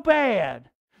so bad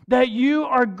that you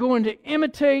are going to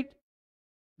imitate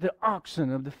the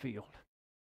oxen of the field.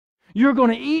 You're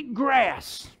going to eat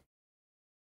grass.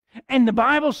 And the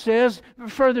Bible says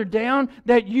further down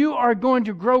that you are going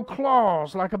to grow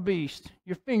claws like a beast.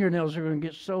 Your fingernails are going to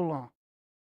get so long.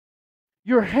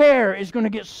 Your hair is going to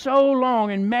get so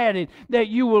long and matted that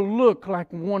you will look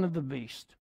like one of the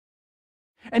beasts.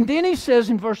 And then he says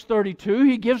in verse 32,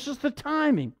 he gives us the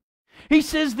timing. He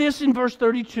says this in verse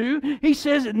 32. He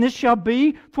says, and this shall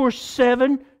be for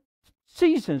 7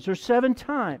 seasons or 7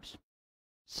 times.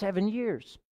 7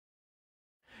 years.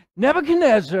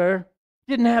 Nebuchadnezzar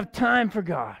didn't have time for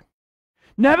God.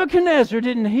 Nebuchadnezzar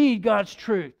didn't heed God's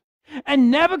truth. And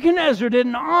Nebuchadnezzar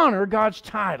didn't honor God's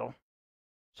title.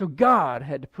 So God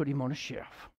had to put him on a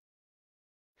shelf.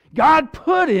 God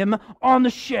put him on the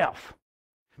shelf.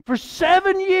 For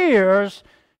 7 years,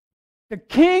 the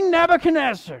king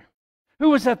Nebuchadnezzar, who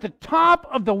was at the top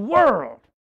of the world,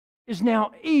 is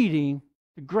now eating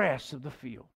the grass of the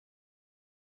field.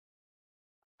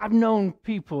 I've known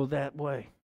people that way.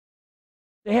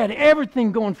 They had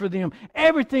everything going for them,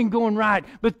 everything going right,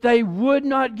 but they would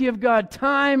not give God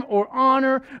time or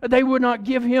honor. They would not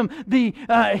give Him the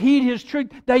heed His truth.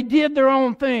 They did their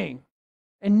own thing.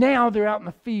 And now they're out in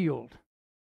the field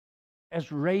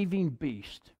as raving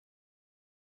beasts.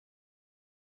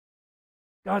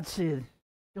 God said,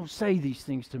 don't say these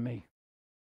things to me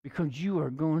because you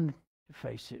are going to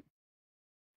face it.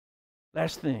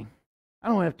 Last thing, I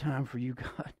don't have time for you,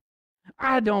 God.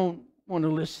 I don't want to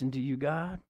listen to you,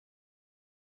 God.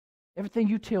 Everything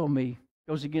you tell me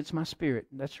goes against my spirit.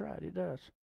 That's right, it does.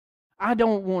 I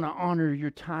don't want to honor your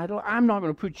title. I'm not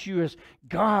going to put you as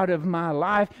God of my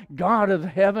life, God of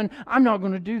heaven. I'm not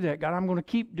going to do that, God. I'm going to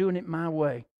keep doing it my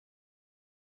way.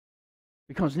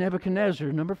 Because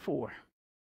Nebuchadnezzar, number 4,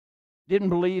 didn't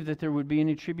believe that there would be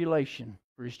any tribulation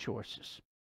for his choices.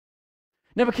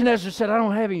 Nebuchadnezzar said, I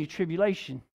don't have any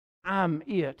tribulation. I'm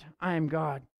it. I am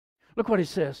God. Look what it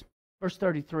says. Verse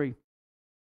 33.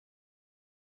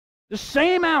 The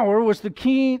same hour was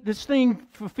this thing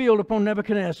fulfilled upon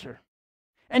Nebuchadnezzar.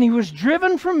 And he was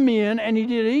driven from men, and he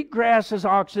did eat grass as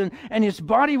oxen, and his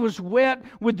body was wet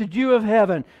with the dew of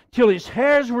heaven, till his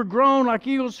hairs were grown like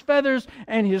eagle's feathers,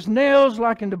 and his nails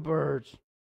like unto birds.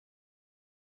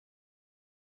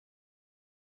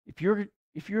 If you're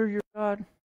your God,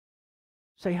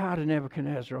 say hi to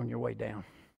Nebuchadnezzar on your way down.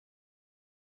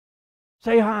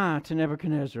 Say hi to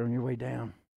Nebuchadnezzar on your way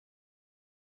down.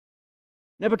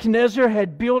 Nebuchadnezzar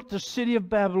had built the city of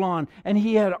Babylon, and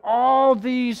he had all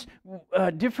these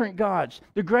different gods.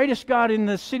 The greatest god in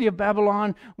the city of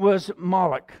Babylon was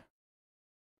Moloch.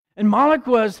 And Moloch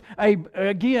was,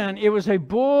 it was a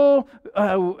bull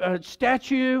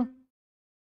statue,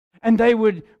 and they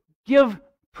would give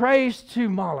praise to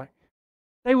Moloch.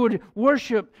 They would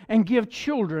worship and give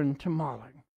children to Moloch.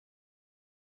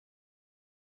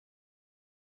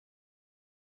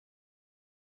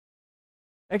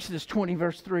 Exodus 20,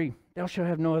 verse 3, thou shalt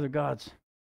have no other gods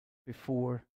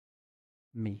before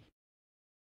me.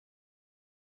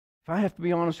 If I have to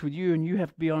be honest with you and you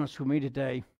have to be honest with me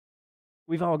today,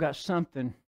 we've all got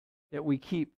something that we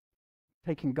keep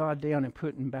taking God down and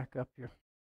putting back up here.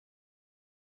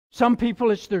 Some people,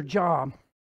 it's their job.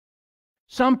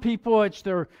 Some people, it's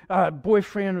their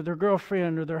boyfriend or their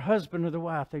girlfriend or their husband or their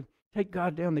wife. They take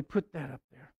God down, they put that up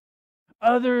there.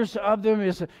 Others of them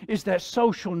is that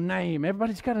social name.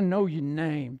 Everybody's got to know your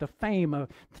name, the fame of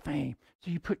fame. So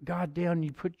you put God down and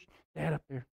you put that up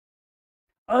there.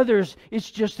 Others, it's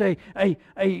just a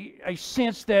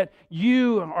sense that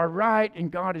you are right and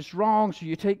God is wrong. So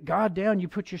you take God down, you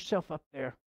put yourself up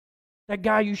there. That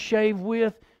guy you shave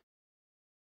with,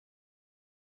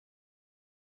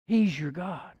 he's your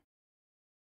God.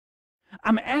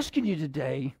 I'm asking you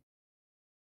today,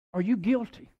 are you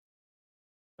guilty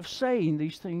of saying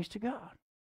these things to God?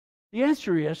 The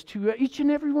answer is to each and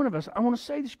every one of us. I want to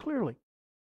say this clearly.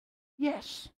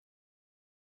 Yes.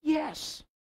 Yes.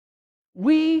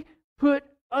 We put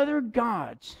other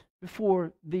gods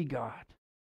before the God.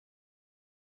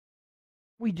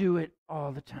 We do it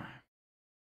all the time.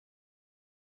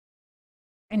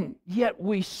 And yet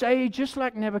we say, just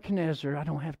like Nebuchadnezzar, I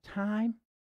don't have time,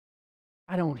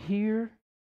 I don't hear,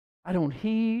 I don't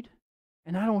heed,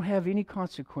 and I don't have any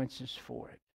consequences for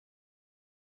it.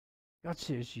 God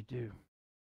says you do.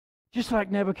 Just like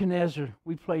Nebuchadnezzar,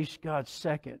 we place God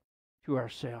second to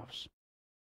ourselves.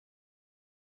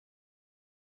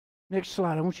 Next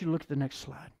slide. I want you to look at the next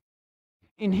slide.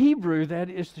 In Hebrew, that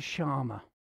is the Shama.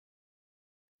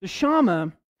 The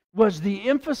Shama was the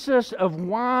emphasis of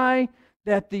why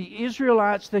that the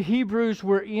Israelites, the Hebrews,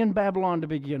 were in Babylon to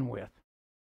begin with.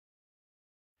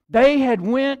 They had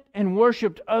went and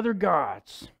worshipped other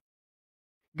gods.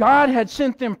 God had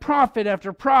sent them prophet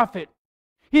after prophet.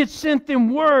 He had sent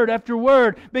them word after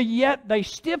word, but yet they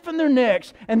stiffened their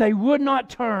necks and they would not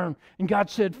turn. And God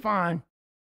said, fine.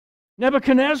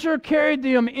 Nebuchadnezzar carried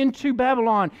them into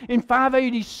Babylon in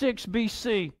 586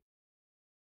 BC.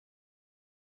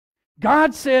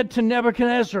 God said to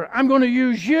Nebuchadnezzar, I'm going to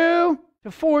use you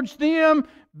to forge them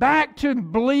back to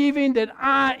believing that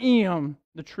I am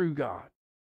the true God.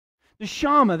 The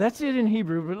Shama, that's it in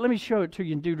Hebrew, but let me show it to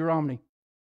you in Deuteronomy.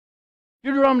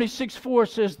 Deuteronomy 6:4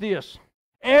 says this.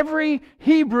 Every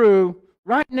Hebrew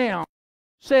right now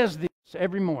says this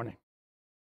every morning.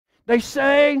 They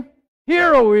say,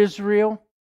 Hear, O Israel,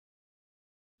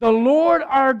 the Lord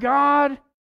our God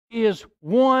is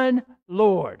one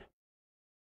Lord.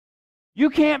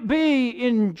 You can't be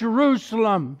in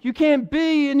Jerusalem. You can't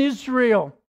be in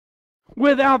Israel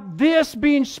without this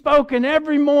being spoken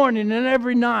every morning and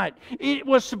every night. It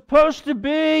was supposed to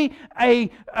be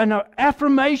an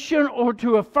affirmation or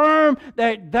to affirm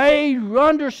that they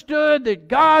understood that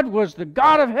God was the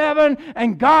God of heaven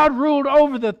and God ruled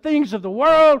over the things of the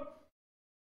world.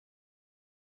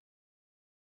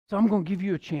 So I'm going to give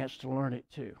you a chance to learn it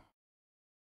too.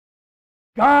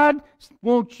 God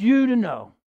wants you to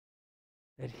know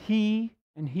that He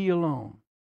and He alone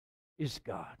is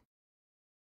God.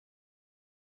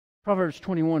 Proverbs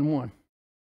 21:1.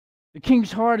 The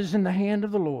king's heart is in the hand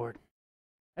of the Lord,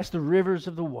 as the rivers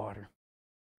of the water.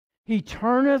 He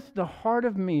turneth the heart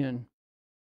of men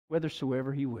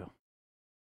whithersoever He will.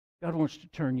 God wants to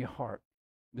turn your heart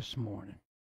this morning.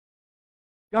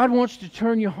 God wants to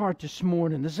turn your heart this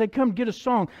morning. As they come get a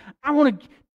song, I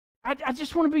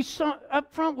just want to be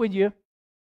up front with you.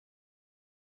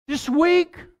 This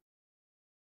week,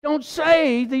 don't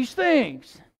say these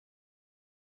things.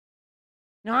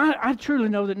 Now, I truly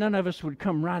know that none of us would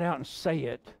come right out and say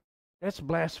it. That's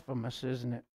blasphemous,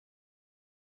 isn't it?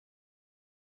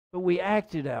 But we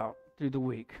act it out through the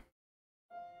week.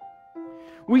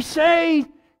 We say,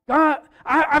 God,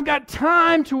 I've got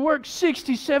time to work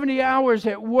 60, 70 hours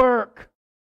at work.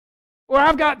 Or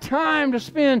I've got time to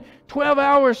spend 12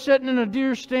 hours sitting in a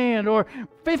deer stand. Or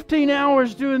 15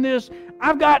 hours doing this.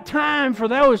 I've got time for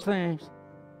those things.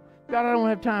 God, I don't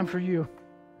have time for you.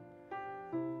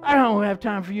 I don't have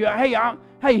time for you.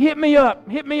 Hey, hit me up.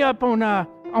 Hit me up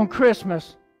on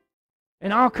Christmas.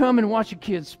 And I'll come and watch a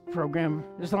kids program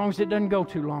as long as it doesn't go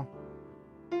too long.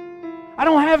 I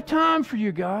don't have time for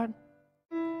you, God.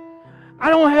 I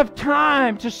don't have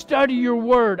time to study your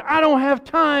word. I don't have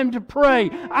time to pray.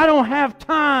 I don't have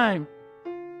time.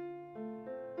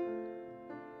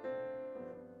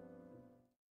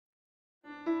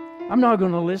 I'm not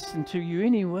going to listen to you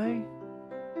anyway.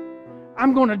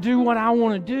 I'm going to do what I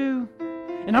want to do.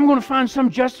 And I'm going to find some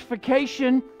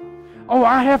justification. Oh,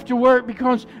 I have to work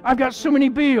because I've got so many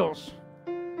bills.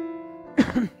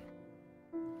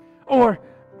 Or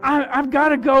I've got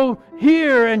to go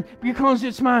here and because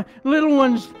it's my little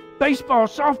one's baseball,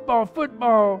 softball,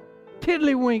 football,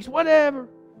 tiddlywinks, whatever.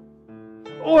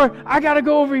 Or I got to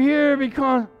go over here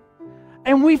because...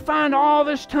 And we find all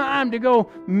this time to go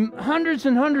hundreds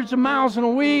and hundreds of miles in a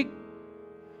week.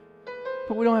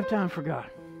 But we don't have time for God.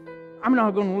 I'm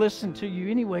not going to listen to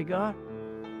you anyway, God.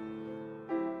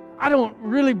 I don't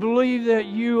really believe that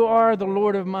you are the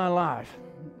Lord of my life.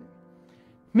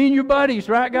 Me and your buddies,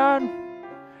 right, God?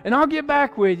 And I'll get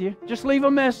back with you. Just leave a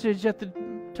message at the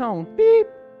tone. Beep.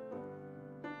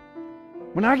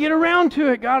 When I get around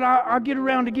to it, God, I'll get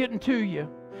around to getting to you.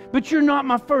 But you're not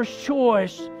my first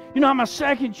choice. You're not my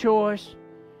second choice.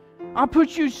 I'll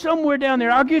put you somewhere down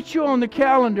there. I'll get you on the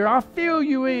calendar. I'll fill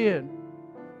you in.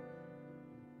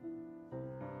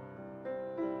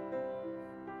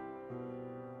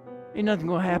 Ain't nothing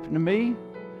going to happen to me.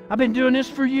 I've been doing this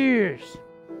for years.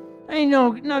 Ain't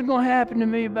nothing going to happen to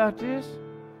me about this.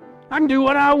 I can do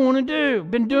what I want to do.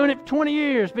 Been doing it for 20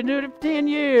 years. Been doing it for 10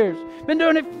 years. Been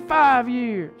doing it for 5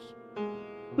 years.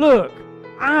 Look,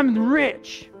 I'm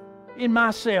rich in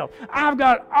myself. I've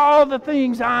got all the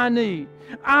things I need.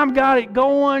 I've got it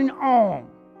going on.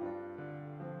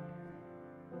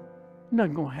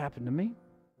 Nothing going to happen to me.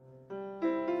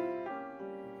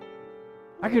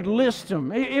 I could list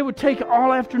them. It would take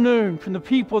all afternoon from the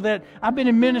people that I've been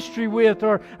in ministry with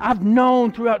or I've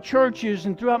known throughout churches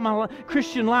and throughout my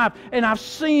Christian life, and I've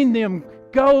seen them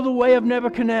go the way of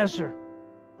Nebuchadnezzar.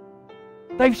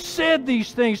 They've said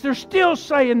these things. They're still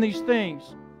saying these things.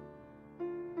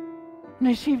 And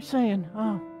they keep saying,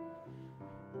 oh,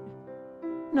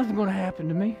 nothing's going to happen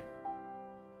to me.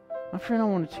 My friend, I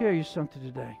want to tell you something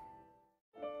today.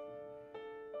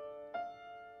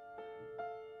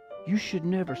 You should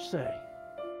never say.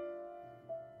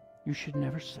 You should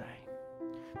never say.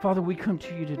 Father, we come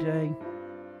to you today.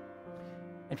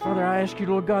 And Father, I ask you,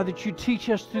 Lord God, that you teach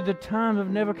us through the time of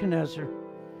Nebuchadnezzar.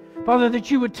 Father, that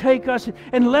you would take us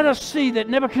and let us see that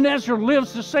Nebuchadnezzar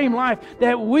lives the same life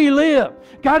that we live.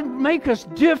 God, make us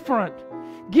different.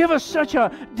 Give us such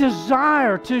a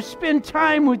desire to spend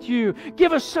time with you.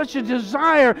 Give us such a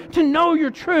desire to know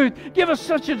your truth. Give us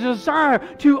such a desire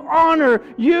to honor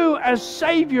you as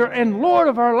Savior and Lord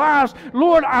of our lives.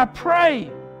 Lord, I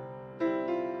pray.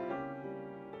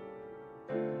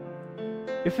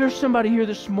 If there's somebody here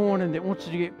this morning that wants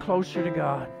to get closer to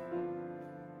God,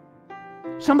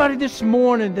 somebody this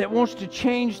morning that wants to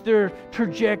change their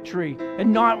trajectory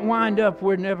and not wind up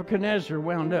where Nebuchadnezzar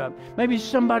wound up. Maybe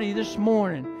somebody this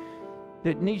morning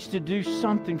that needs to do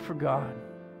something for God.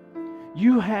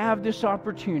 You have this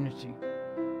opportunity.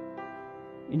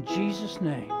 In Jesus'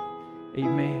 name,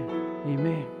 amen.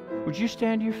 Amen. Would you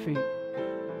stand to your feet?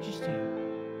 Would you stand?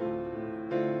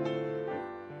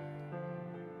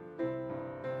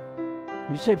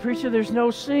 You say, preacher, there's no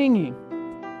singing.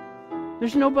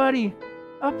 There's nobody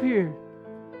up here.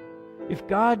 If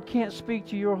God can't speak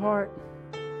to your heart,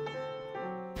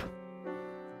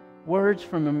 words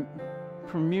from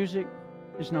music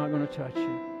is not going to touch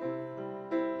you.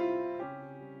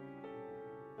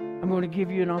 I'm going to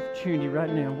give you an opportunity right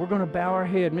now. We're going to bow our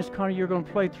head. Miss Connie, you're going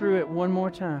to play through it one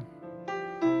more time.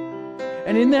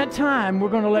 And in that time, we're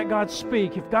going to let God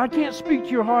speak. If God can't speak to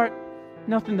your heart,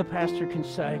 nothing the pastor can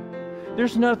say.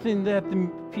 There's nothing that the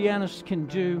pianist can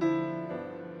do.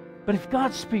 But if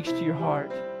God speaks to your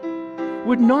heart,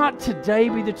 would not today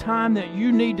be the time that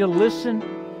you need to listen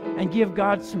and give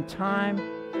God some time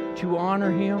to honor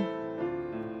Him?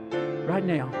 Right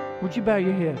now, would you bow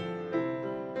your head?